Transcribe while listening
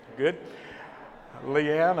Good.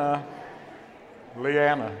 Leanna,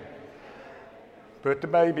 put the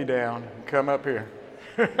baby down. Come up here.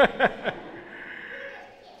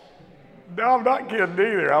 No, I'm not kidding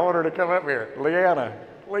either. I want her to come up here. Leanna,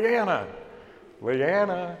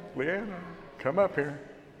 come up here.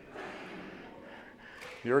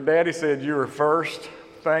 Your daddy said you were first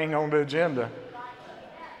thing on the agenda.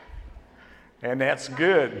 And that's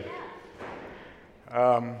good.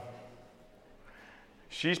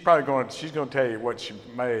 She's going to tell you what she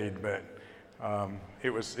made, but it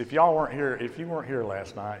was, if you weren't here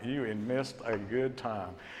last night, you had missed a good time.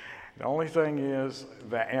 The only thing is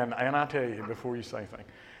that, and I tell you before you say anything,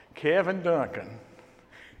 Kevin Duncan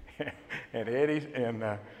and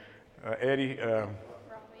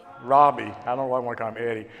Robbie, I don't know why I want to call him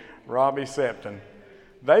Eddie, Robbie Septon,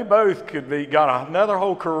 they both got another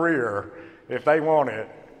whole career if they wanted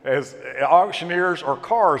as auctioneers or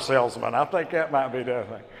car salesmen. I think that might be the other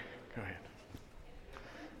thing. Go ahead.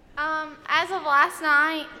 As of last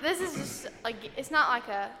night, this is just like, it's not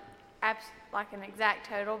like an exact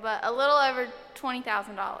total, but a little over $20,000. Is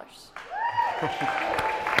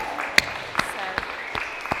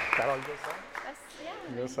that all you going to say? Yeah.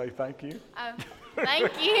 You going to say thank you? Oh,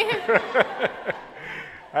 thank you.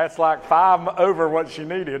 That's like 5 over what she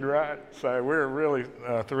needed, right? So we're really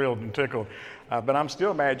thrilled and tickled. But I'm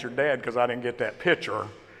still mad at your dad because I didn't get that picture.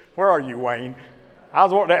 Where are you, Wayne? I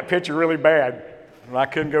was wanting that picture really bad, and I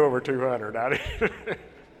couldn't go over 200.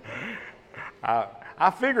 I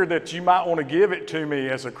figured that you might want to give it to me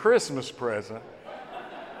as a Christmas present.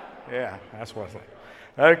 Yeah, that's what I think.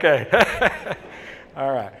 Okay.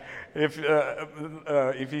 All right.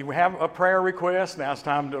 If you have a prayer request, now it's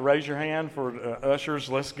time to raise your hand for ushers.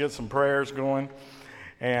 Let's get some prayers going.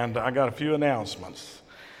 And I got a few announcements.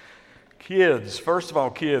 Kids, first of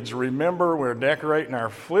all, kids, remember we're decorating our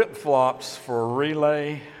flip-flops for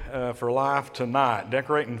Relay for Life tonight.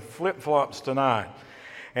 Decorating flip-flops tonight.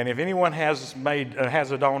 And if anyone has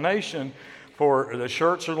a donation for the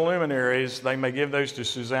shirts or the luminaries, they may give those to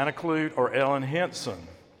Susanna Clute or Ellen Henson.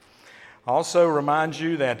 Also remind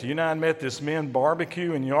you that the United Methodist Men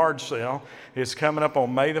Barbecue and Yard Sale is coming up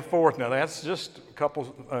on May the 4th. Now that's just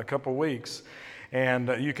a couple weeks. And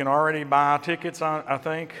you can already buy tickets, I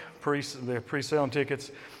think, they're pre-selling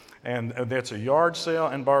tickets. And that's a yard sale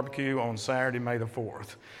and barbecue on Saturday, May the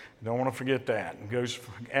 4th. Don't want to forget that. It goes,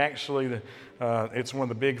 it's one of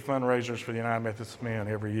the big fundraisers for the United Methodist Men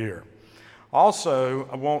every year. Also,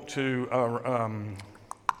 I want to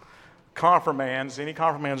confirmands, any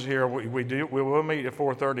confirmands here, we will meet at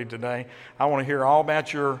 4:30 today. I want to hear all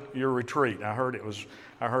about your retreat. I heard it was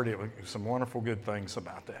some wonderful good things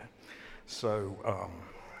about that. So,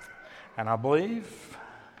 and I believe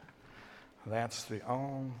that's it.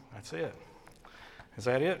 Is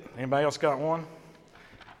that it? Anybody else got one?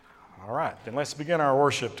 All right, then let's begin our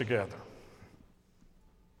worship together.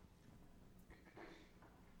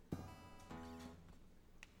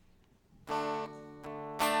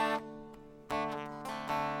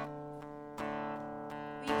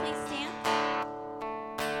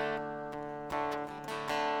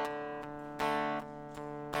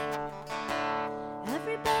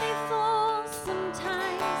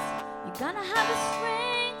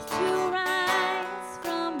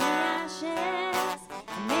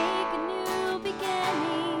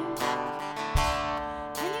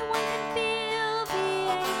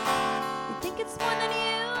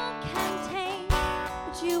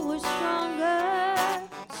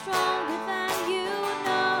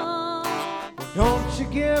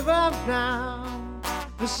 Give up now,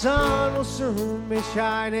 the sun will soon be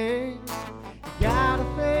shining. You gotta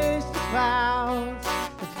face the clouds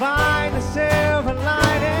and find a silver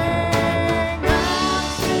lining.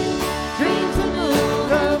 Dreams will move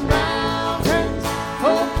the mountains,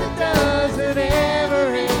 hope that doesn't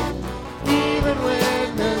ever end, even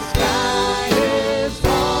when the sky is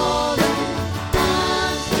falling.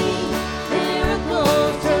 I've seen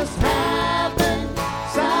miracles just happen,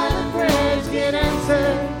 silent prayers get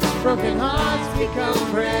answered. Broken hearts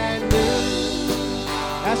become brand new.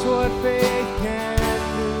 That's what faith can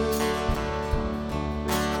do.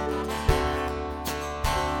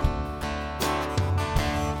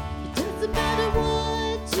 It doesn't matter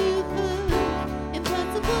what you've heard.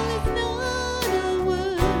 Impossible is not a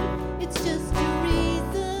word. It's just a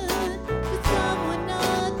reason for someone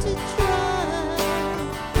not to try.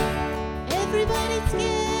 Everybody's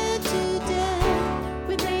scared to death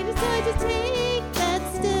when they decide to take that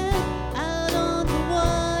step out on the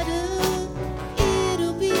water.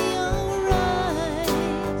 It'll be alright.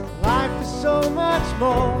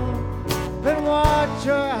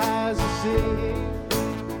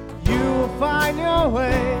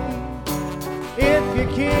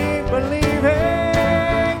 keep believing.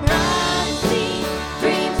 I've seen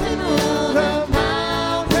dreams that move the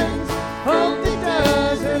mountains, hope that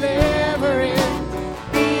doesn't ever end,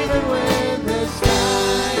 even when the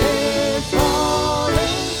sky is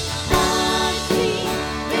falling. I've seen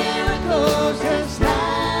miracles just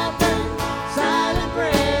happen, silent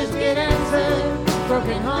prayers get answered,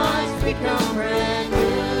 broken hearts become brand new.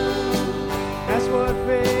 That's what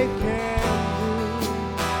faith can do.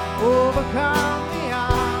 Overcome the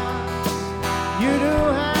odds. You do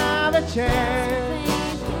have a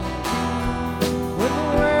chance. When the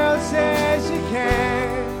world says you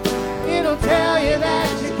can't, it'll tell you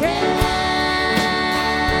that you can.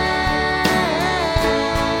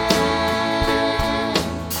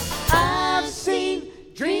 I've seen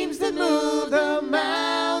dreams that move the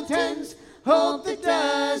mountains, hope that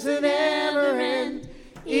doesn't ever end,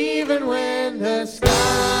 even when the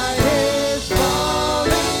sky is falling.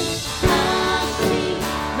 I've seen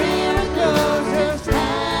miracles just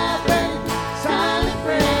happen, silent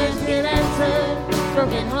prayers get answered,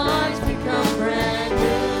 broken hearts become brand new.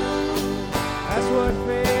 That's what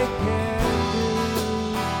faith can do.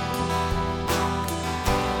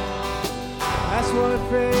 That's what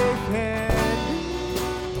faith can do.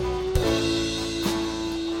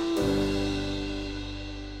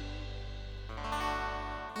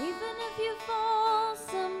 Even if you fall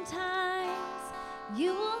sometimes,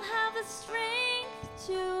 you will have the strength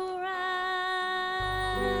to rise.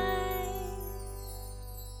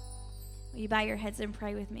 Will you bow your heads and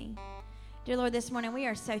pray with me? Dear Lord, this morning we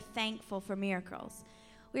are so thankful for miracles.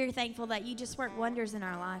 We are thankful that you just work wonders in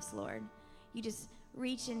our lives, Lord. You just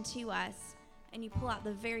reach into us and you pull out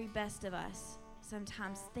the very best of us.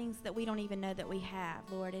 Sometimes things that we don't even know that we have,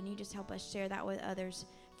 Lord, and you just help us share that with others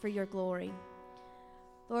for your glory.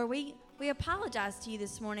 Lord, we apologize to you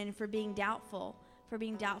this morning for being doubtful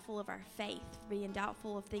of our faith, for being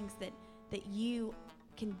doubtful of things that you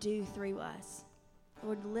can do through us.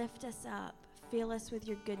 Lord, lift us up, fill us with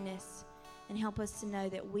your goodness, and help us to know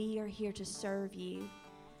that we are here to serve you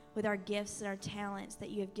with our gifts and our talents that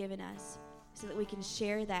you have given us so that we can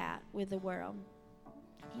share that with the world.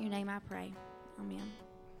 In your name I pray. Amen.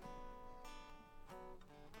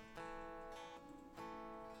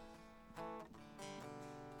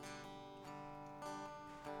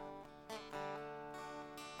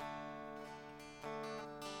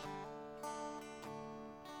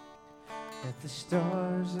 At the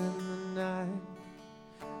stars in the night,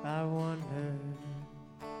 I wonder.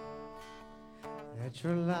 At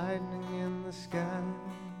your lightning in the sky,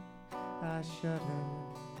 I shudder.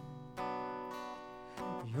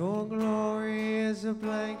 Your glory is a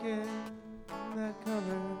blanket that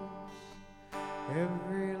covers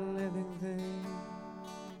every living thing.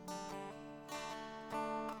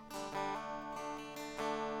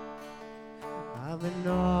 I'm in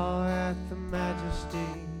awe at the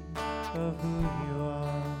majesty of who you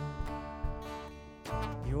are.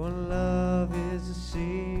 Your love is a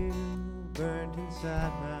seal burnt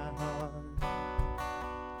inside my heart.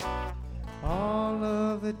 All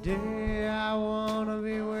of the day I want to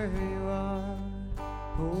be where you are,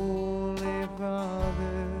 Holy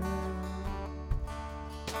Father.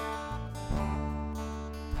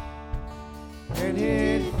 And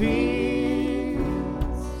it feels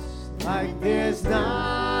like there's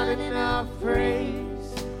not enough praise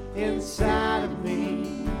inside of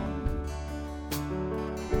me.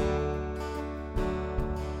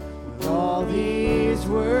 With all these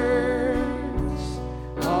words,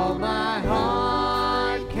 all my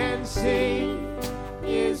heart can sing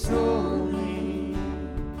is holy.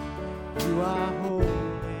 You are holy.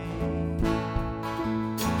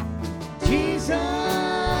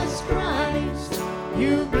 Jesus Christ,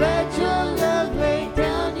 you bled your love, laid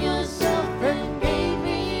down yourself and gave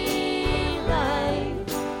me life.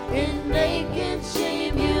 In naked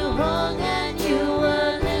shame you hung and you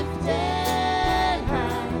were lifted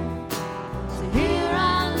high. So here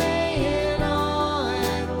I lay it all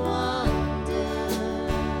and wonder.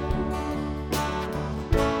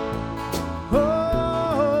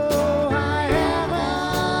 Oh, I am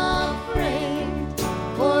afraid,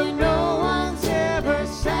 for no one's ever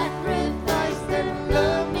sacrificed and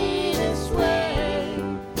loved me this way.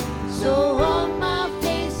 So on my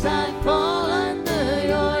face I fall under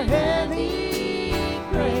your heavy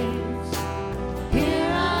grace.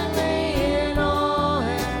 Here I lay it all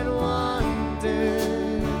and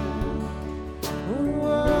wonder.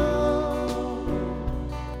 Whoa,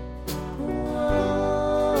 whoa,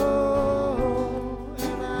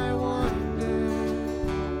 and I wonder.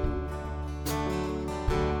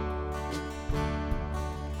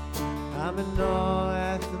 I'm in awe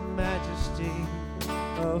at the majesty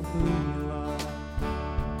of who you are.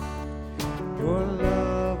 Your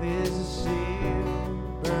love is a seal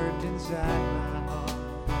burned inside my heart.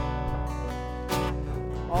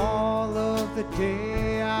 All of the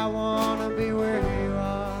day I want to be where you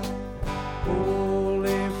are,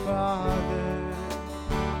 Holy Father.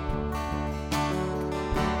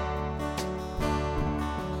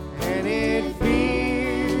 And it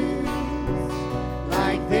feels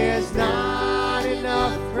like there's not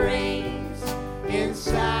enough praise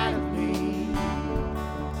inside of me.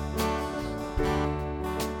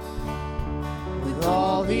 With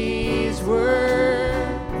all these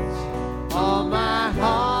words, all my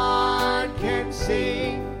heart can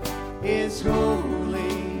sing is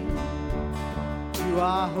holy. You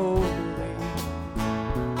are holy.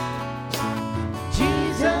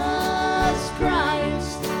 Jesus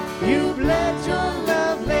Christ, you bled your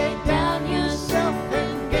love, laid down yourself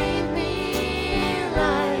and gave me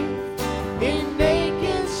life. In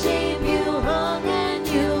naked shame you hung and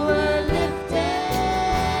you were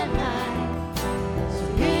lifted high. So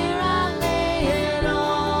here I lay it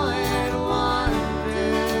all and wonder.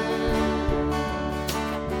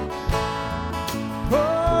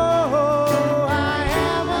 Oh, I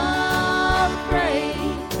am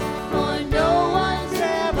afraid, for no one's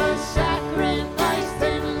ever sacrificed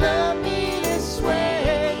and loved me this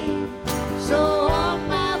way. So on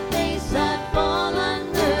my face I fall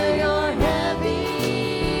under your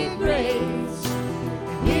heavy grace.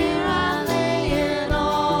 Here I lay it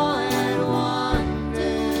all and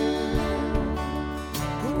wonder.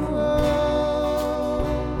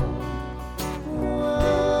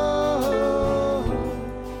 Whoa,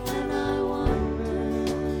 and I wonder.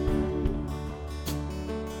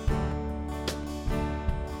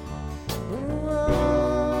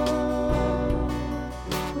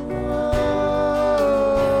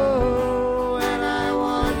 Whoa, and I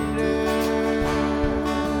wonder.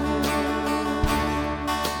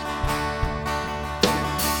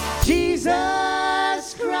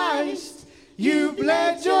 Jesus Christ, you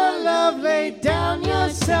bled your love, laid down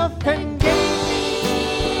yourself and gave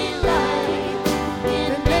me life.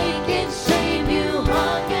 In naked shame you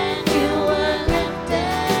hung and you were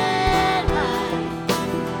lifted high.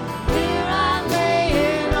 Here I lay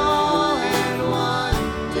it all and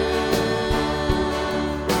wonder.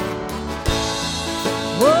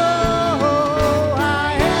 Whoa,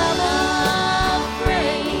 I am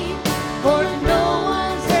afraid, for no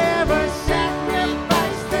one's ever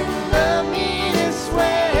sacrificed and loved me this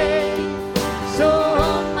way. So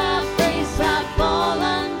on my face I fall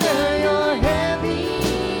under your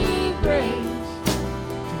heavy grace.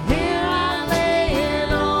 Here I lay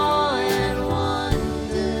it all and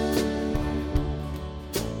wonder.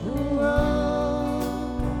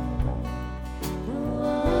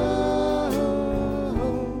 Whoa,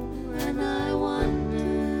 and I wonder.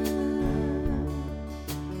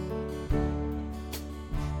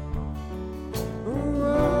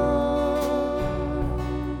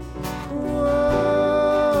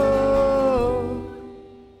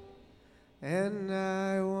 And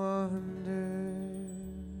I wonder.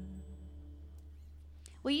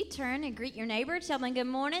 Will you turn and greet your neighbor, tell them good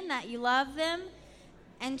morning, that you love them?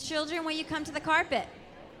 And children, will you come to the carpet?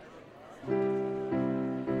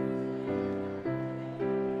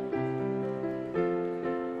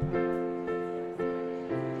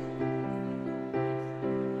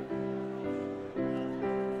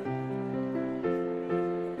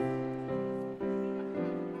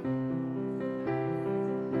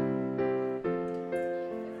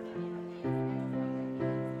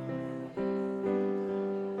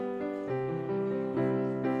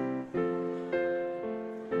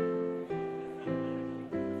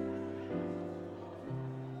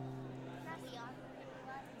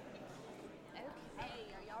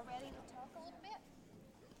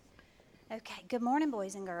 Okay, good morning,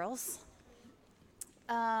 boys and girls.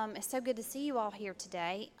 It's so good to see you all here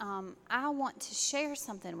today. I want to share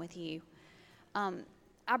something with you.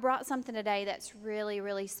 I brought something today that's really,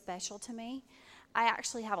 really special to me. I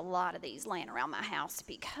actually have a lot of these laying around my house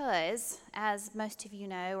because, as most of you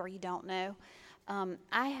know or you don't know,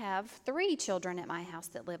 I have 3 children at my house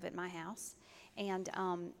that live at my house. And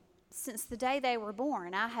since the day they were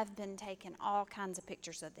born, I have been taking all kinds of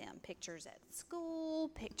pictures of them. Pictures at school,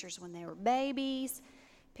 pictures when they were babies,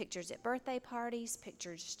 pictures at birthday parties,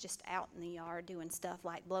 pictures just out in the yard doing stuff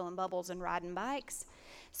like blowing bubbles and riding bikes.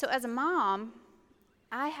 So as a mom,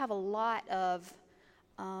 I have a lot of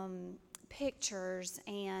pictures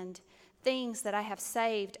and things that I have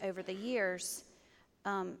saved over the years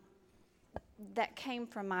that came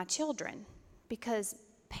from my children, because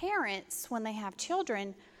parents, when they have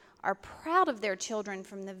children, are proud of their children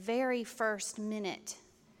from the very first minute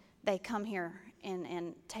they come here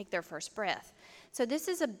and take their first breath. So this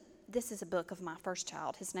is a book of my first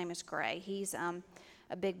child. His name is Gray. He's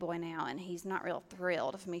a big boy now, and he's not real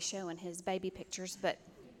thrilled of me showing his baby pictures, but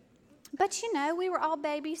you know, we were all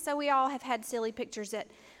babies, so we all have had silly pictures at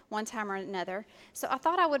one time or another. So I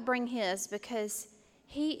thought I would bring his because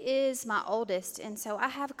he is my oldest, and so I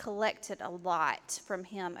have collected a lot from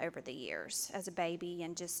him over the years as a baby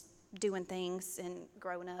and just doing things and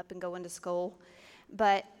growing up and going to school.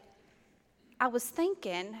 But I was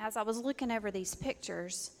thinking, as I was looking over these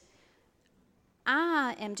pictures,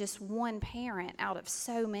 I am just one parent out of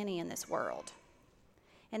so many in this world.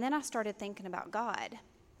 And then I started thinking about God.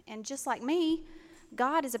 And just like me,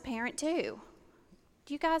 God is a parent too.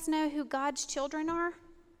 Do you guys know who God's children are?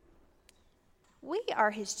 We are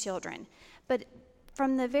his children. But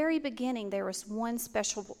from the very beginning, there was one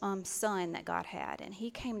special son that God had, and he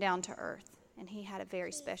came down to earth, and he had a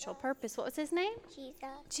very special purpose. What was his name? Jesus.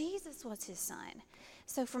 Jesus was his son.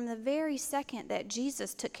 So from the very second that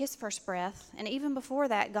Jesus took his first breath, and even before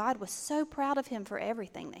that, God was so proud of him for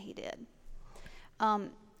everything that he did.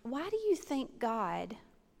 Why do you think God,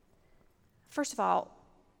 first of all,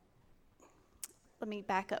 let me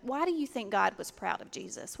back up. Why do you think God was proud of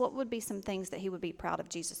Jesus? What would be some things that he would be proud of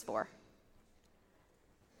Jesus for?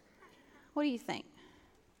 What do you think?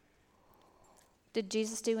 Did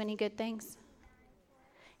Jesus do any good things?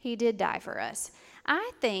 He did die for us.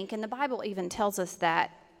 I think, and the Bible even tells us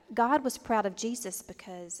that God was proud of Jesus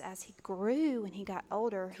because as he grew and he got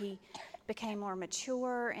older, he became more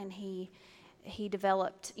mature, and he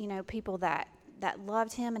developed, people that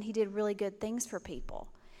loved him, and he did really good things for people.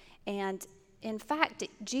 And in fact,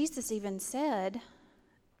 Jesus even said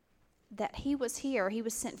that he was here, he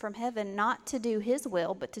was sent from heaven not to do his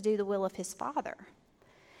will, but to do the will of his Father.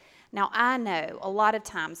 Now, I know a lot of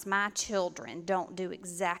times my children don't do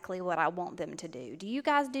exactly what I want them to do. Do you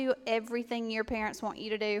guys do everything your parents want you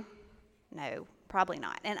to do? No, probably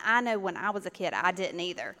not. And I know when I was a kid, I didn't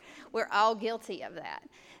either. We're all guilty of that.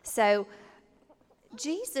 So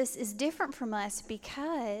Jesus is different from us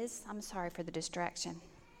because, I'm sorry for the distraction.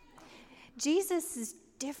 Jesus is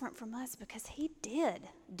different from us because he did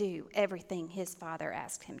do everything his Father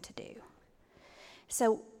asked him to do.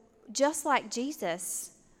 So just like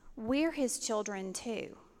Jesus, we're his children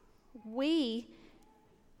too. We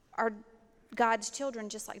are God's children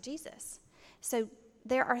just like Jesus. So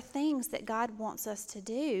there are things that God wants us to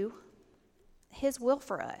do, his will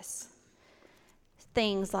for us.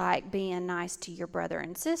 Things like being nice to your brother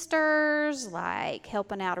and sisters, like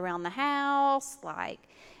helping out around the house, like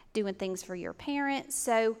doing things for your parents.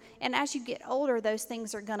 So, and as you get older, those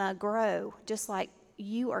things are going to grow just like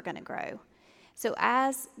you are going to grow. So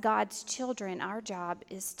as God's children, our job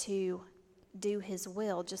is to do his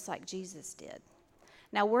will just like Jesus did.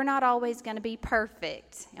 Now, we're not always going to be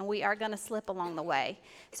perfect, and we are going to slip along the way.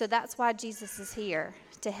 So that's why Jesus is here,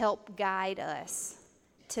 to help guide us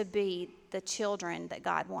to be the children that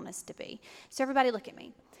God wants us to be. So everybody look at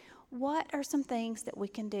me. What are some things that we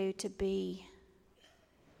can do to be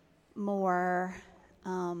more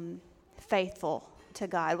faithful to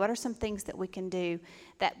God? What are some things that we can do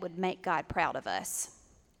that would make God proud of us?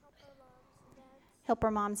 Help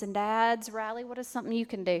our moms and dads. Riley, what is something you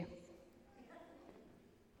can do?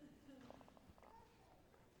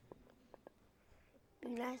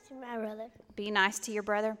 Be nice to my brother. Be nice to your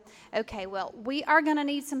brother? Okay, well, we are going to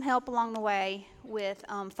need some help along the way with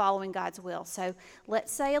following God's will. So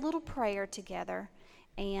let's say a little prayer together,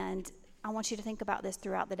 and I want you to think about this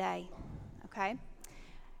throughout the day, okay?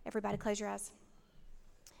 Everybody close your eyes.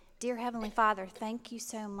 Dear Heavenly Father, thank you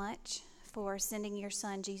so much for sending your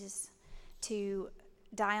son, Jesus, to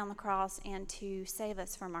die on the cross and to save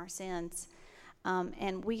us from our sins.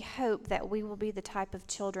 And we hope that we will be the type of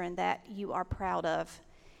children that you are proud of.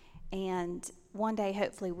 And one day,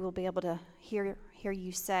 hopefully, we'll be able to hear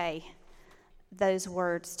you say those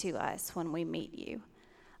words to us when we meet you.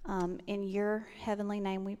 In your heavenly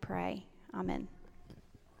name we pray. Amen.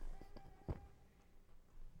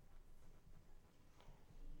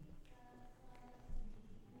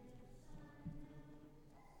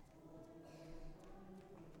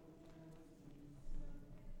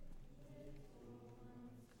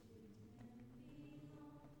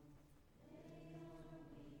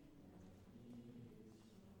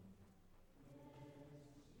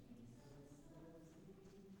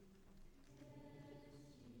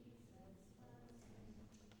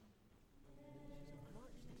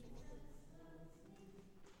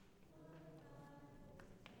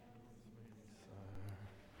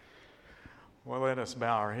 Well, let us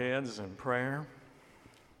bow our heads in prayer.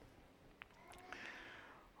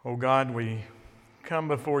 Oh God, we come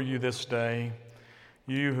before you this day.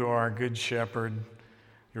 You who are a good shepherd,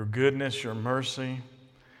 your goodness, your mercy,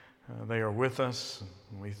 they are with us.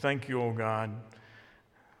 We thank you, O God,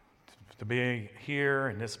 to be here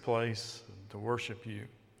in this place, to worship you.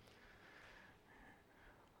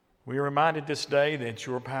 We are reminded this day that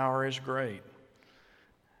your power is great.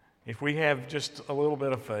 If we have just a little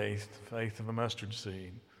bit of faith, faith of a mustard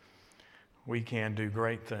seed, we can do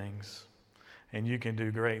great things. And you can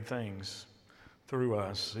do great things through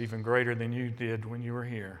us, even greater than you did when you were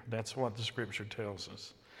here. That's what the Scripture tells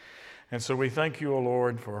us. And so we thank you, O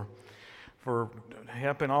Lord, for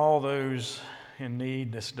helping all those in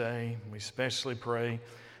need this day. We especially pray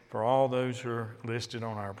for all those who are listed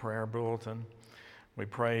on our prayer bulletin. We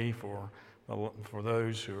pray for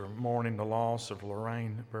those who are mourning the loss of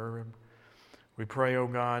Lorraine Burb. We pray, O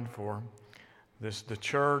God, for the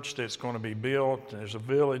church that's going to be built. There's a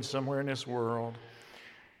village somewhere in this world.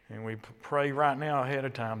 And we pray right now ahead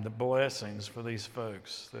of time the blessings for these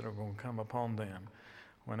folks that are going to come upon them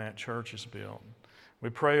when that church is built. We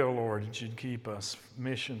pray, O Lord, that you'd keep us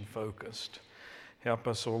mission focused. Help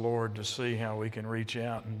us, O Lord, to see how we can reach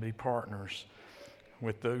out and be partners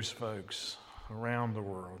with those folks around the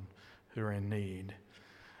world who are in need.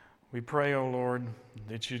 We pray, O Lord,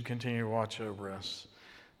 that you'd continue to watch over us,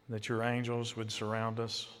 that your angels would surround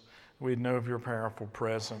us. We'd know of your powerful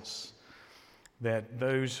presence, that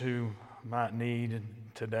those who might need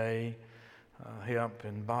today help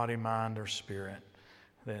in body, mind, or spirit,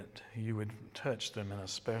 that you would touch them in a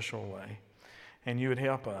special way. And you would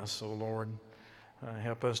help us, O Lord,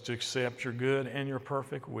 help us to accept your good and your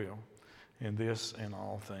perfect will in this and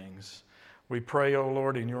all things. We pray, O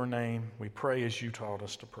Lord, in your name. We pray as you taught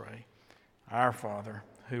us to pray. Our Father,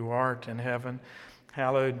 who art in heaven,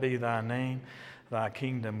 hallowed be thy name. Thy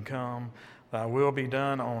kingdom come. Thy will be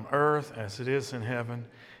done on earth as it is in heaven.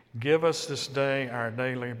 Give us this day our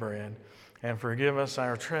daily bread, and forgive us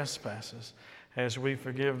our trespasses, as we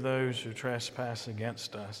forgive those who trespass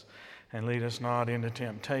against us. And lead us not into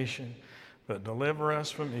temptation, but deliver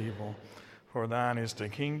us from evil. For thine is the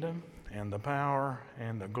kingdom, and the power,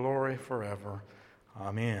 and the glory forever.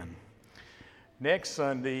 Amen. Next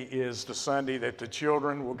Sunday is the Sunday that the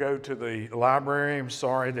children will go to the library. I'm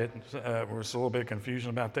sorry that there was a little bit of confusion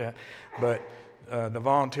about that, but the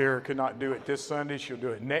volunteer could not do it this Sunday. She'll do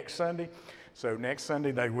it next Sunday. So next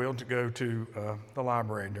Sunday they will go to the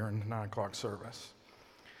library during the 9 o'clock service.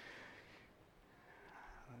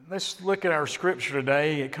 Let's look at our scripture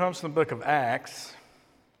today. It comes from the book of Acts.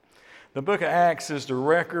 The book of Acts is the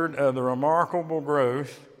record of the remarkable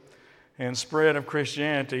growth and spread of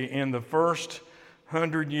Christianity in the first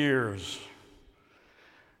 100 years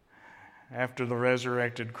after the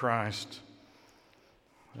resurrected Christ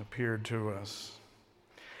appeared to us.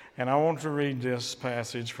 And I want to read this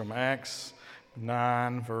passage from Acts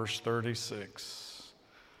 9, verse 36.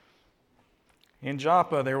 In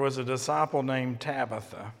Joppa there was a disciple named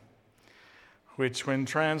Tabitha, which when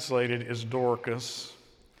translated is Dorcas,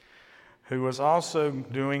 who was also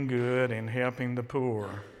doing good and helping the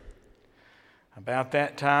poor. About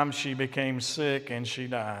that time she became sick and she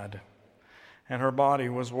died, and her body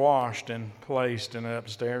was washed and placed in an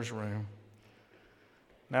upstairs room.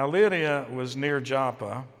 Now Lydia was near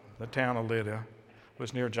Joppa, the town of Lydia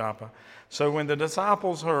was near Joppa. So when the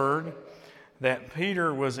disciples heard that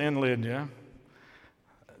Peter was in Lydia,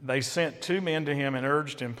 they sent 2 men to him and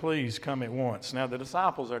urged him, please come at once. Now the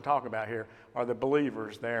disciples they're talking about here are the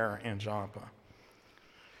believers there in Joppa.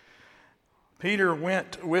 Peter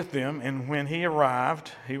went with them, and when he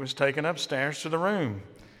arrived, he was taken upstairs to the room.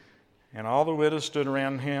 And all the widows stood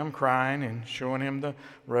around him, crying and showing him the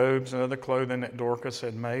robes and other clothing that Dorcas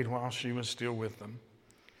had made while she was still with them.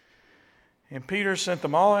 And Peter sent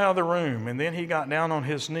them all out of the room, and then he got down on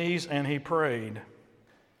his knees and he prayed.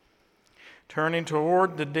 Turning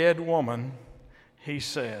toward the dead woman, he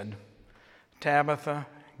said, Tabitha,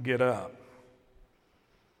 get up.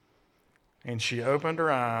 And she opened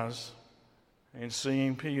her eyes, and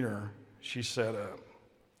seeing Peter, she sat up.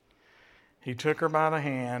 He took her by the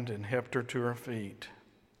hand and helped her to her feet.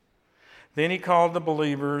 Then he called the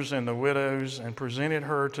believers and the widows and presented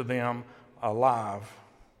her to them alive.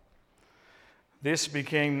 This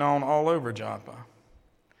became known all over Joppa,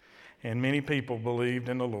 and many people believed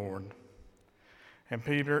in the Lord. And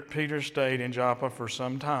Peter stayed in Joppa for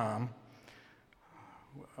some time,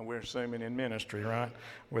 we're assuming in ministry, right,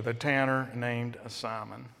 with a tanner named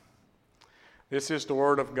Simon. This is the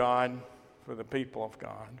word of God for the people of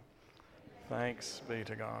God. Thanks be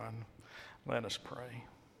to God. Let us pray.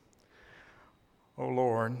 O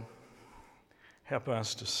Lord, help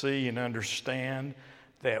us to see and understand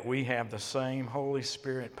that we have the same Holy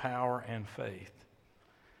Spirit power and faith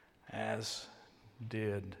as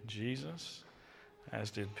did Jesus,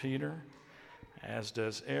 as did Peter, as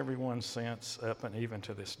does everyone since up and even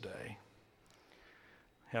to this day.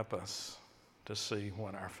 Help us to see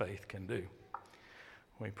what our faith can do.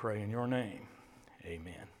 We pray in your name.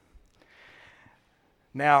 Amen.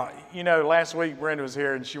 Now, last week Brenda was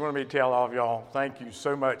here and she wanted me to tell all of y'all, thank you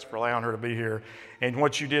so much for allowing her to be here. And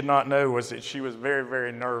what you did not know was that she was very,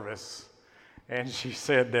 very nervous. And she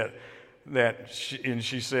said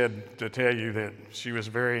she said to tell you that she was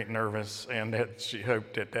very nervous and that she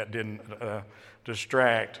hoped that didn't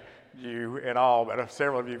distract you at all. But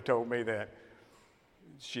several of you have told me that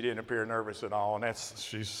she didn't appear nervous at all. And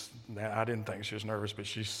I didn't think she was nervous, but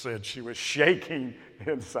she said she was shaking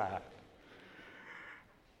inside.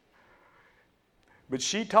 But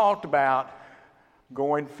she talked about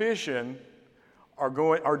going fishing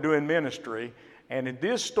or doing ministry, and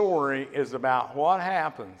this story is about what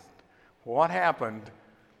happened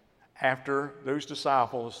after those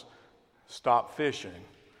disciples stopped fishing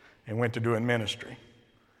and went to doing ministry.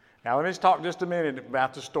 Now let me just talk just a minute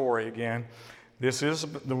about the story again. This is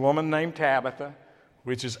the woman named Tabitha,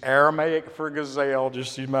 which is Aramaic for gazelle. I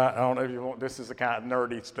don't know if you want, this is the kind of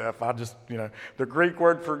nerdy stuff. The Greek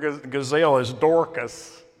word for gazelle is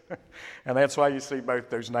Dorcas. And that's why you see both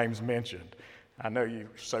those names mentioned. I know you're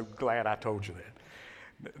so glad I told you that.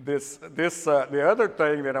 The other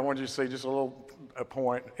thing that I want you to see, just a little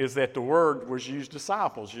point, is that the word was used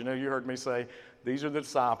disciples. You heard me say, these are the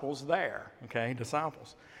disciples there, okay,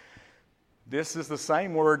 disciples. This is the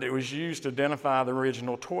same word that was used to identify the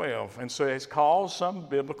original 12. And so it's caused some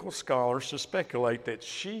biblical scholars to speculate that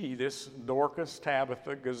this Dorcas,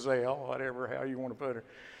 Tabitha, Gazelle, how you want to put her,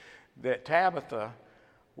 that Tabitha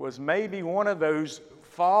was maybe one of those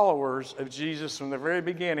followers of Jesus from the very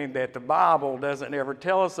beginning that the Bible doesn't ever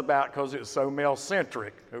tell us about because it's so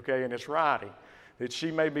male-centric, okay, in its writing. That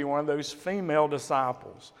she may be one of those female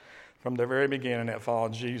disciples from the very beginning that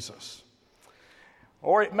followed Jesus.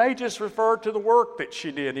 Or it may just refer to the work that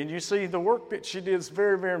she did. And you see, the work that she did is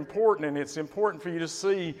very, very important. And it's important for you to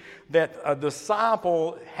see that a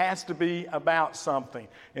disciple has to be about something.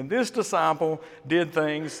 And this disciple did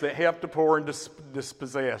things that helped the poor and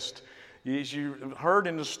dispossessed. As you heard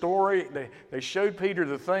in the story, they showed Peter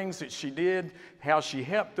the things that she did, how she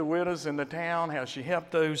helped the widows in the town, how she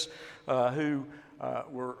helped those who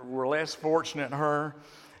were less fortunate than her.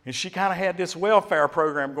 And she kind of had this welfare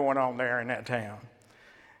program going on there in that town.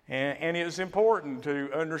 And it was important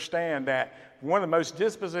to understand that one of the most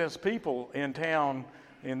dispossessed people in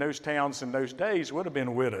those towns in those days would have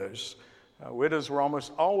been widows. Widows were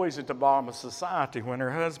almost always at the bottom of society. When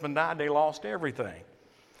her husband died, they lost everything.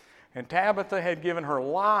 And Tabitha had given her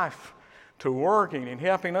life to working and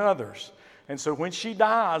helping others. And so when she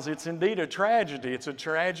dies, it's indeed a tragedy. It's a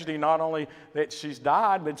tragedy not only that she's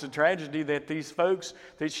died, but it's a tragedy that these folks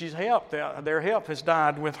that she's helped, their help has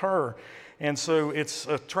died with her. And so it's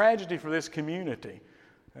a tragedy for this community.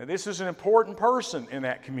 This is an important person in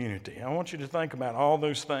that community. I want you to think about all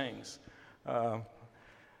those things.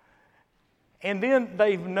 And then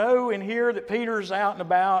they know and hear that Peter's out and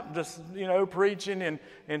about, just, preaching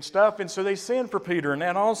and stuff. And so they send for Peter. And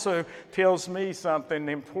that also tells me something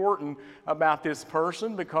important about this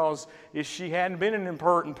person, because if she hadn't been an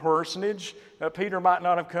important personage, Peter might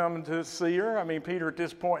not have come to see her. I mean, Peter at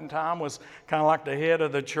this point in time was kind of like the head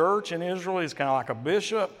of the church in Israel. He's kind of like a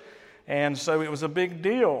bishop. And so it was a big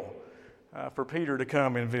deal for Peter to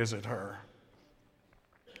come and visit her.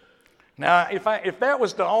 Now, if that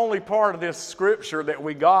was the only part of this scripture that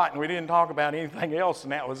we got and we didn't talk about anything else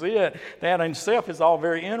and that was it, that in itself is all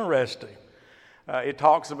very interesting. It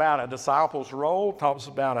talks about a disciple's role, talks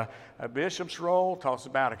about a bishop's role, talks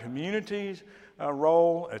about a community's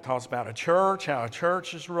role, it talks about a church, how a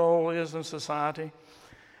church's role is in society.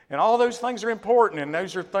 And all those things are important, and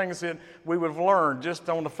those are things that we would have learned just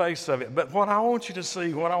on the face of it. But what I want you to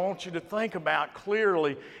see, what I want you to think about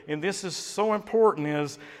clearly, and this is so important,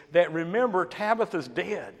 is that remember, Tabitha's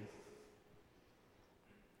dead.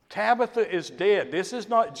 Tabitha is dead. This is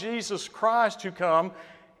not Jesus Christ who come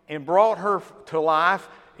and brought her to life.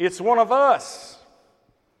 It's one of us.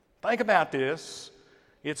 Think about this.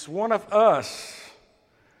 It's one of us.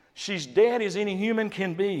 She's dead as any human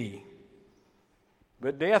can be.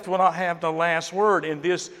 But death will not have the last word. In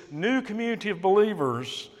this new community of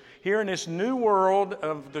believers, here in this new world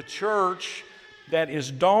of the church that is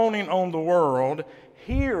dawning on the world,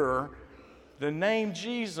 here the name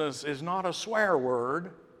Jesus is not a swear word.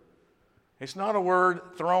 It's not a word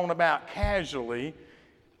thrown about casually.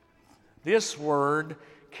 This word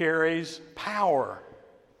carries power.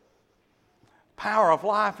 Power of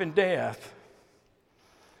life and death.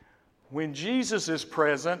 When Jesus is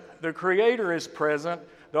present, the Creator is present,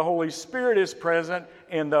 the Holy Spirit is present,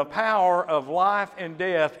 and the power of life and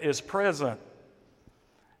death is present.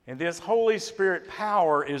 And this Holy Spirit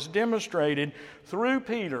power is demonstrated through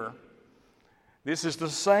Peter. This is the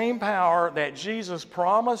same power that Jesus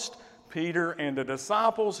promised Peter and the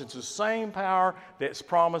disciples. It's the same power that's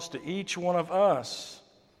promised to each one of us.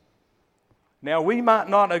 Now, we might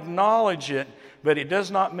not acknowledge it, but it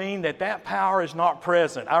does not mean that that power is not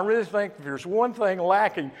present. I really think if there's one thing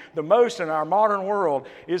lacking the most in our modern world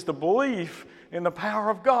is the belief in the power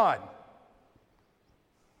of God.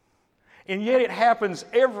 And yet it happens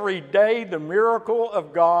every day. The miracle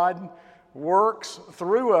of God works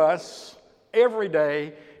through us every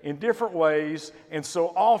day in different ways, and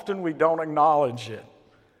so often we don't acknowledge it.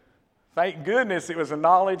 Thank goodness it was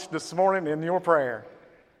acknowledged this morning in your prayer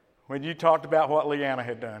when you talked about what Leanna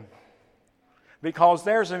had done. Because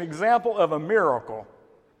there's an example of a miracle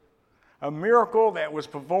that was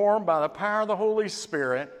performed by the power of the Holy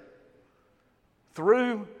Spirit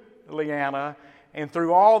through Leanna and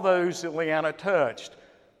through all those that Leanna touched.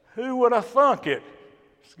 Who would have thunk it,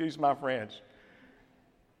 excuse my French,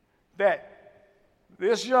 that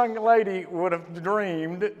this young lady would have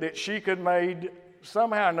dreamed that she could made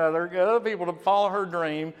somehow or another get other people to follow her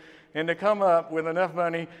dream and to come up with enough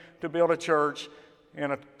money to build a church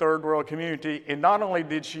in a third world community. And not only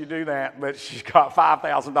did she do that, but she got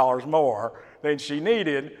 $5,000 more than she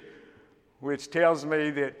needed, which tells me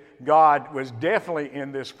that God was definitely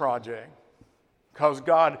in this project, because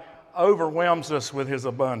God overwhelms us with His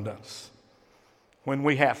abundance when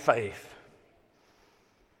we have faith.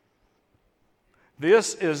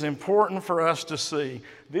 This is important for us to see.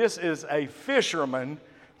 This is a fisherman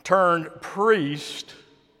turned priest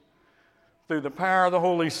through the power of the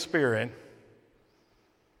Holy Spirit.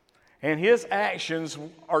 And his actions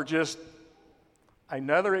are just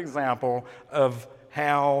another example of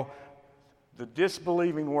how the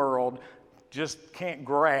disbelieving world just can't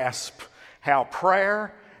grasp how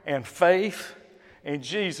prayer and faith and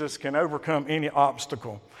Jesus can overcome any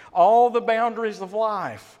obstacle. All the boundaries of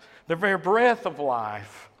life, the very breath of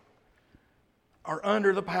life, are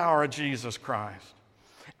under the power of Jesus Christ.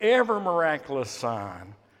 Every miraculous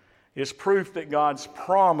sign is proof that God's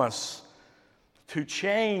promise to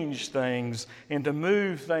change things and to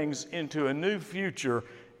move things into a new future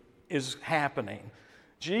is happening.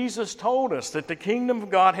 Jesus told us that the kingdom of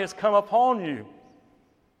God has come upon you.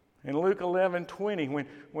 In Luke 11:20,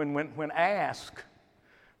 when asked,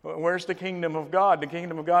 where's the kingdom of God? The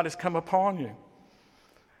kingdom of God has come upon you.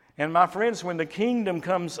 And my friends, when the kingdom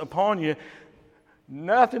comes upon you,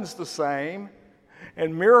 nothing's the same,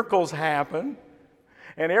 and miracles happen.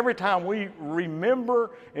 And every time we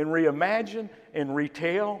remember and reimagine and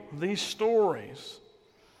retell these stories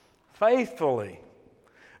faithfully,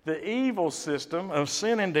 the evil system of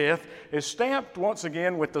sin and death is stamped once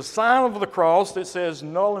again with the sign of the cross that says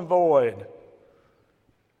null and void.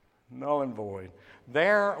 Null and void.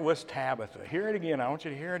 There was Tabitha. Hear it again. I want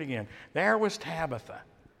you to hear it again. There was Tabitha.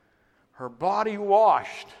 Her body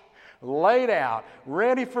washed, laid out,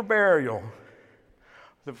 ready for burial.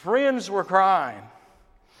 The friends were crying.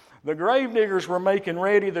 The gravediggers were making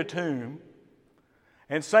ready the tomb.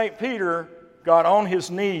 And St. Peter got on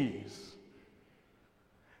his knees.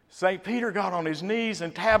 St. Peter got on his knees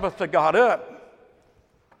and Tabitha got up.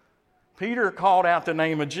 Peter called out the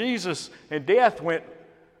name of Jesus and death went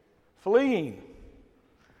fleeing.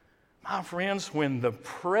 My friends, when the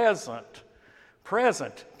present,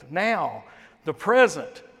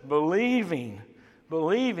 believing,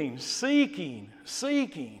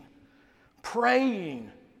 seeking,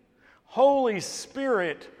 praying, Holy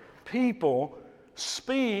Spirit people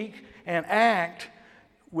speak and act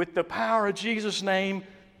with the power of Jesus' name,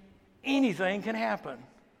 anything can happen.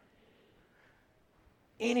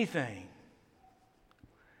 Anything.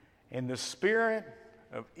 And the spirit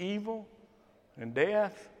of evil and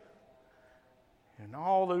death and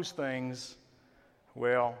all those things,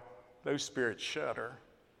 well, those spirits shudder.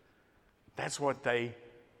 That's what they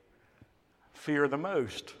fear the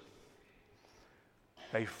most.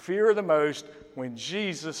 They fear the most when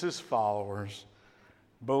Jesus' followers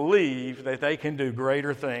believe that they can do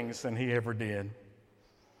greater things than He ever did.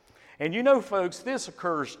 And you know, folks, this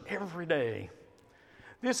occurs every day.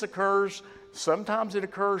 This occurs, sometimes it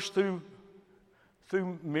occurs through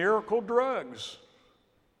miracle drugs.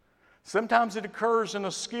 Sometimes it occurs in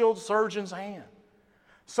a skilled surgeon's hand.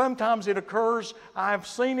 Sometimes it occurs, I've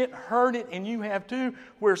seen it, heard it, and you have too,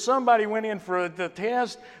 where somebody went in for the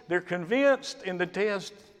test, they're convinced in the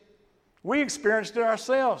test. We experienced it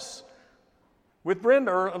ourselves with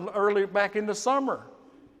Brenda early back in the summer.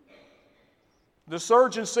 The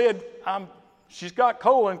surgeon said, she's got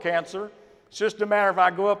colon cancer. It's just a matter if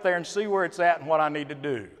I go up there and see where it's at and what I need to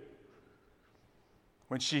do.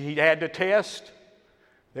 When she had the test,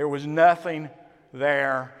 there was nothing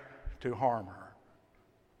there to harm her.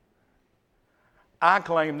 I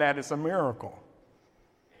claim that as a miracle.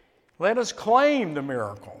 Let us claim the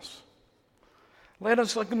miracles. Let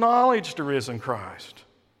us acknowledge the risen Christ.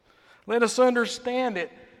 Let us understand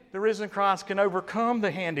that the risen Christ can overcome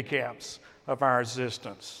the handicaps of our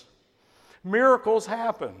existence. Miracles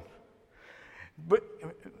happen, but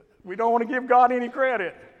we don't want to give God any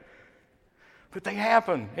credit. But they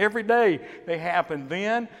happen every day. They happen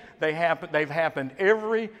then. They've happened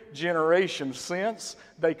every generation since.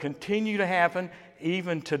 They continue to happen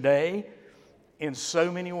even today in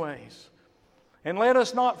so many ways. And let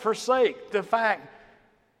us not forsake the fact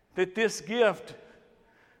that this gift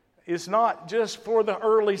is not just for the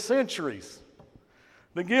early centuries.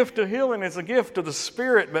 The gift of healing is a gift of the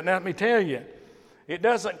Spirit, but let me tell you, it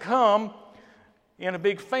doesn't come in a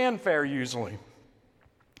big fanfare usually.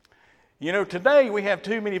 You know, today we have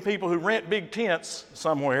too many people who rent big tents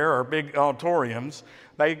somewhere or big auditoriums.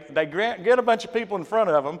 They get a bunch of people in front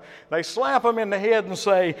of them, they slap them in the head and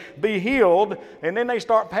say, "Be healed," and then they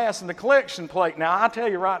start passing the collection plate. Now, I tell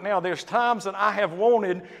you right now, there's times that I have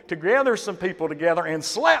wanted to gather some people together and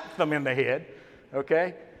slap them in the head,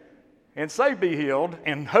 okay, and say, "Be healed,"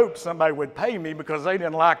 and hope somebody would pay me because they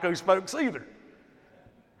didn't like those folks either.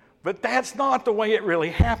 But that's not the way it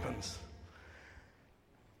really happens.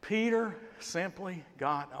 Peter simply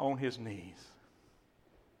got on his knees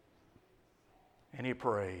and he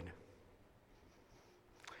prayed,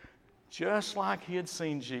 just like he had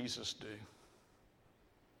seen Jesus do.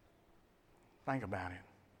 Think about it.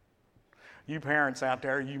 You parents out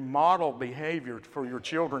there, you model behavior for your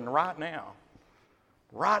children right now.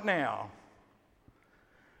 Right now.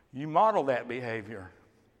 You model that behavior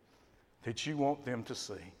that you want them to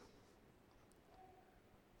see.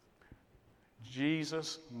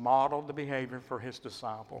 Jesus modeled the behavior for his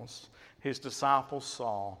disciples. His disciples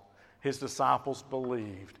saw. His disciples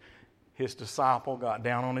believed. His disciple got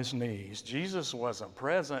down on his knees. Jesus wasn't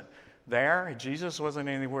present there. Jesus wasn't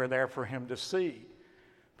anywhere there for him to see.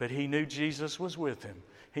 But he knew Jesus was with him.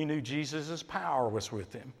 He knew Jesus' power was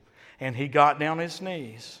with him. And he got down on his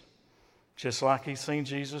knees, just like he's seen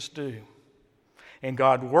Jesus do. And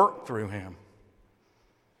God worked through him.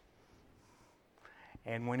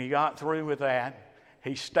 And when he got through with that,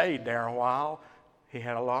 he stayed there a while. He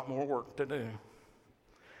had a lot more work to do.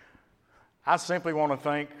 I simply want to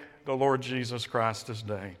thank the Lord Jesus Christ this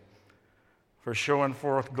day for showing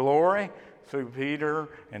forth glory through Peter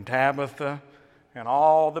and Tabitha and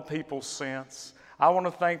all the people since. I want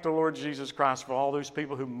to thank the Lord Jesus Christ for all those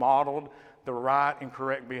people who modeled the right and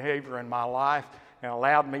correct behavior in my life and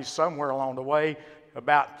allowed me somewhere along the way,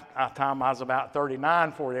 about the time I was about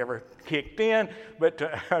 39 before it ever kicked in, but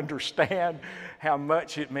to understand how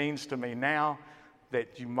much it means to me now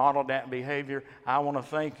that you modeled that behavior. I want to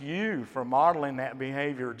thank you for modeling that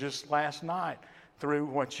behavior just last night through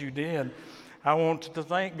what you did. I want to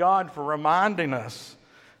thank God for reminding us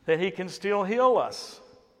that he can still heal us.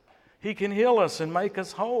 He can heal us and make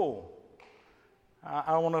us whole.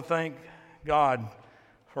 I want to thank God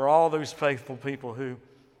for all those faithful people who've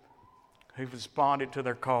responded to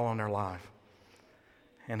their call on their life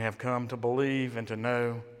and have come to believe and to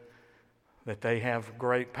know that they have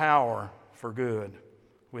great power for good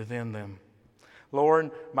within them. Lord,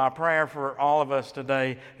 my prayer for all of us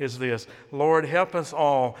today is this. Lord, help us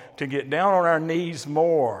all to get down on our knees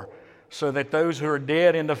more so that those who are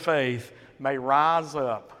dead in the faith may rise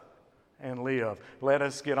up and live. Let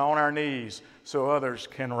us get on our knees so others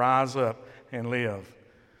can rise up and live.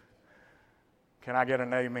 Can I get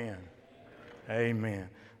an amen? Amen.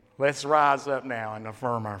 Let's rise up now and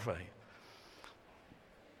affirm our faith.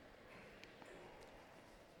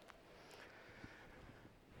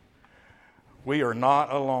 We are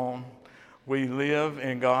not alone. We live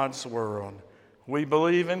in God's world. We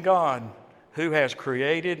believe in God, who has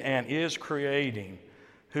created and is creating,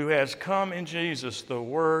 who has come in Jesus, the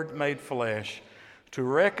Word made flesh, to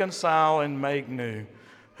reconcile and make new,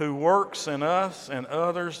 who works in us and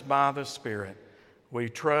others by the Spirit. We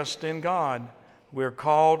trust in God. We're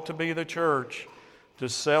called to be the church, to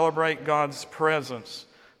celebrate God's presence,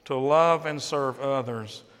 to love and serve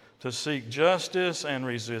others, to seek justice and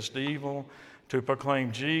resist evil, to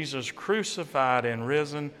proclaim Jesus crucified and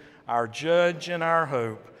risen, our judge and our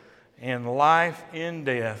hope, in life, in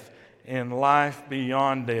death, in life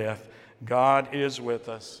beyond death. God is with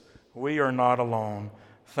us. We are not alone.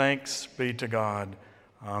 Thanks be to God.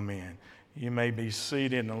 Amen. You may be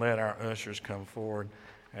seated and let our ushers come forward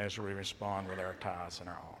as we respond with our tithes and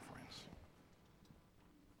our offerings.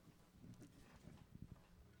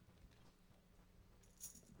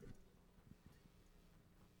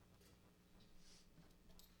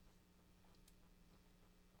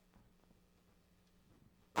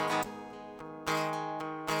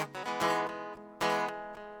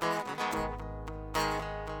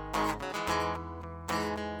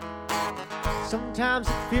 Sometimes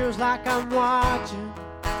it feels like I'm watching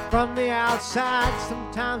from the outside.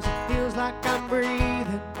 Sometimes it feels like I'm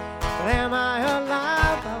breathing. But am I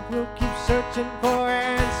alive? I will keep searching for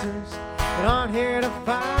answers that aren't here to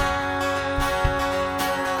find.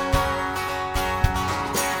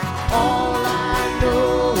 All I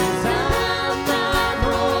know is I'm not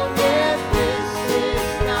home yet. This is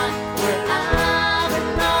not where I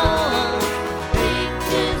belong. Take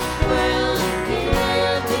this world and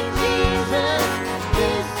give me Jesus.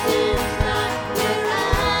 This is not where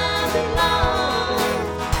I belong.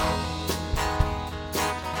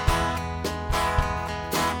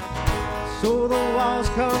 So the walls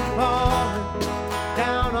come falling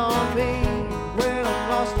down on me when I'm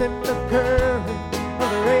lost in the current of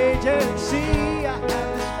the raging sea. I have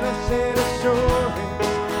this blessed assurance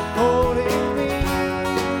holding me.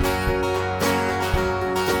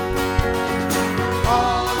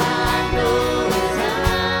 All I know is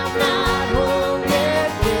I'm not home yet.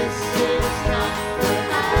 This is not where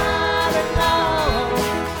I belong.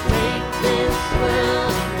 Take this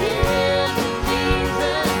world and give me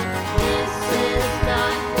Jesus. This is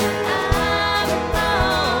not where I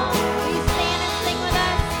belong. Will you stand and sing with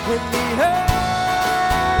us? When the earth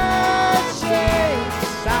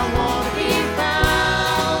shakes, I want to be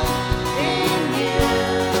found in you.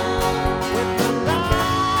 When the lights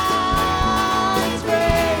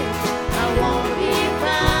break, I want to be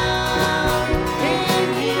found in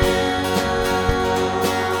you.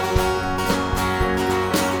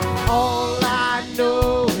 All I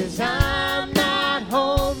know is I'm not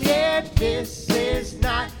home yet. This is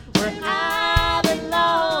not where I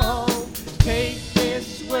belong. Take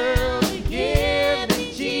this world and give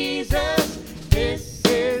me Jesus. This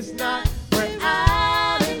is not where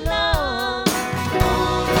I belong.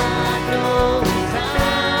 All I know is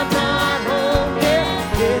I'm not home yet.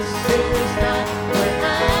 This is not where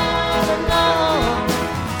I belong.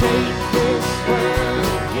 Take this world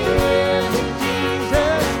and give me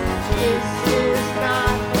Jesus. This is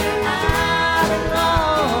not where I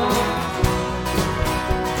belong.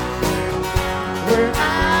 Where I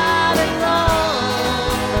belong.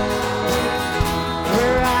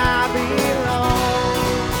 Where I belong.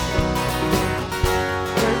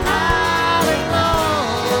 Where I belong.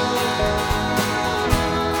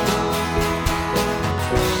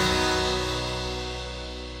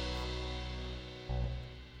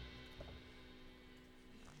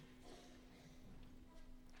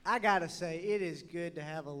 I gotta say, it is good to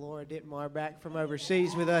have a Laura Ditmar back from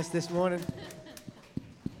overseas with us this morning.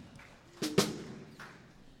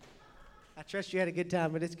 I trust you had a good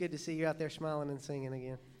time, but it's good to see you out there smiling and singing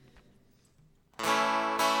again.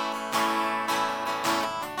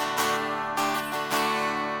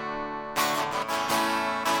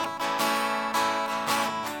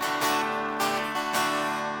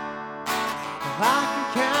 I can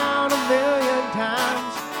count 1,000,000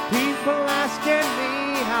 times people asking me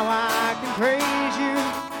how I can praise you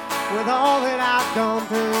with all that I've gone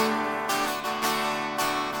through.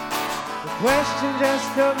 The question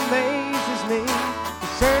just amazes me. The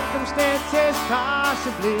circumstances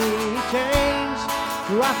possibly change.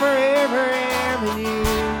 Who I forever am in you.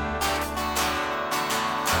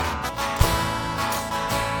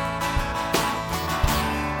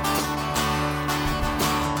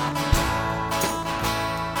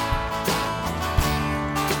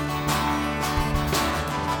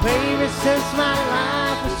 Maybe since my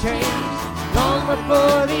life was changed, long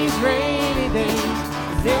before these rainy days,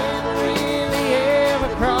 it never really ever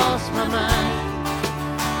crossed my mind.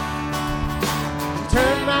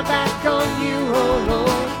 Turn my back on you, oh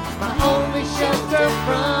Lord, my only shelter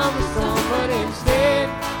from the storm, but instead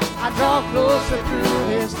I draw closer through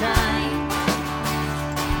this time.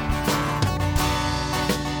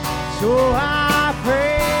 So I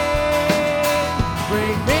pray,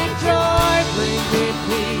 bring me joy, bring me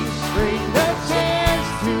peace, bring the chance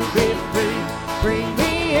to be free, bring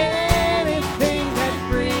me anything that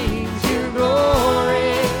brings you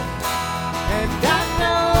glory. And I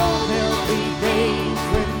know there'll be days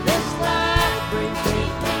when this life brings me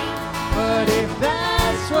pain, but if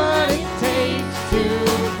that's what it takes to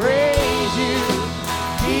praise you,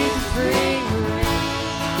 Jesus, bring me.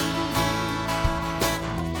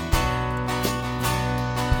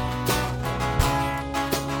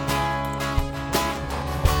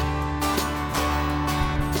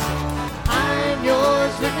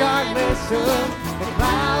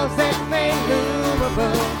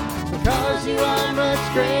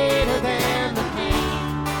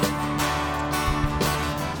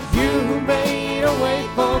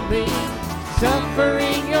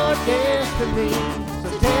 to me. So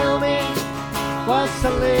tell me, what's a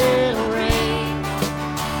little rain?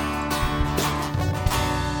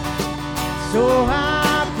 So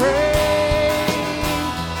I pray,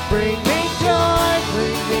 bring me joy,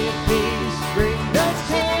 bring me peace, bring the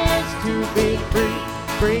chance to be free,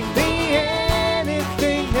 bring me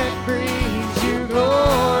anything that brings you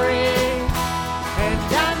glory. And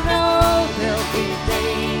I know there'll be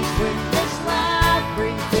days when this life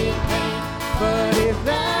brings me pain, but if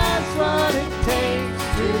that's what it takes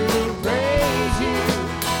to praise you,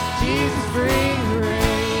 Jesus, bring the rain.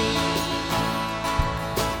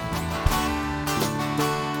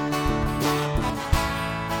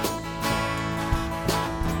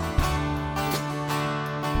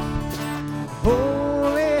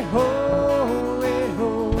 Holy, holy,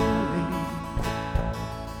 holy.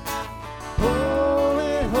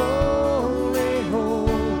 Holy, holy,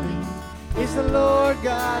 holy is the Lord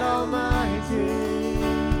God Almighty.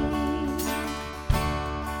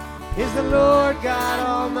 Is the Lord God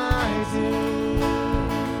Almighty.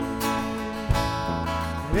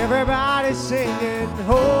 And everybody's singing,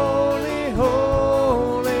 holy,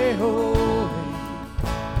 holy, holy.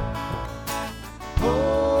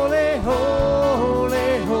 Holy,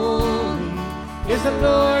 holy, holy is the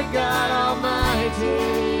Lord God Almighty.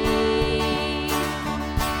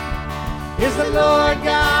 Is the Lord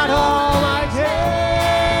God Almighty.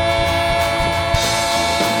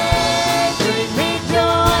 Bring me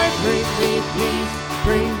joy, bring me peace,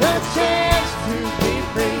 bring the chance to be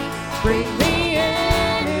free, bring me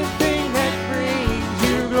anything that brings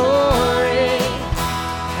you glory.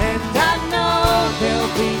 And I know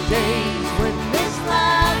there'll be days when this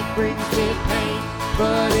life brings me pain,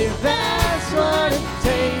 but if that's what it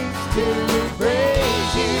takes to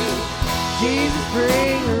praise you, Jesus,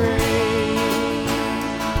 bring the rain.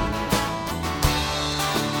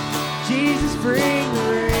 Jesus, bring the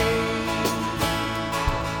rain.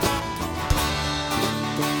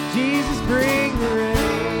 Jesus, bring the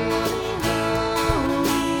rain.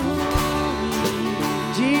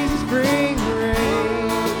 Jesus, bring the rain.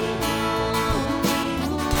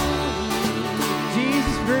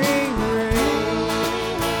 Jesus, bring the rain.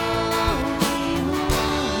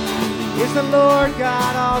 It's the Lord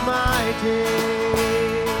God Almighty.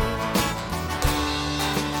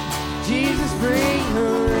 Jesus, bring the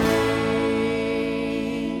rain.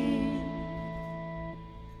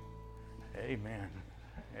 Amen.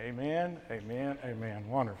 Amen. Amen. Amen.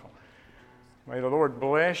 Wonderful. May the Lord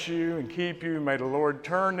bless you and keep you. May the Lord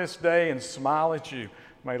turn this day and smile at you.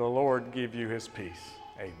 May the Lord give you his peace.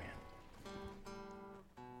 Amen.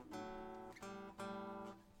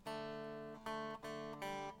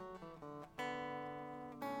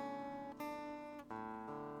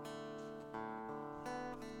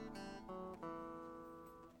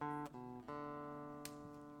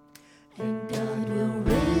 And God will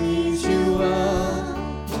raise you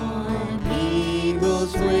up on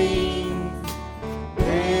eagle's wings,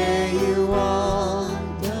 bear you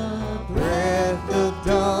on the breath of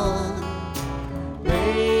dawn,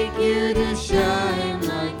 make you to shine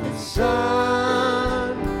like the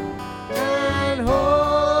sun, and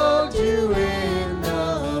hold you in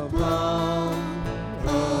the palm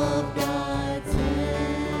of God's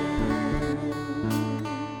hand.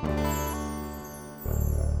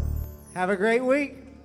 Have a great week.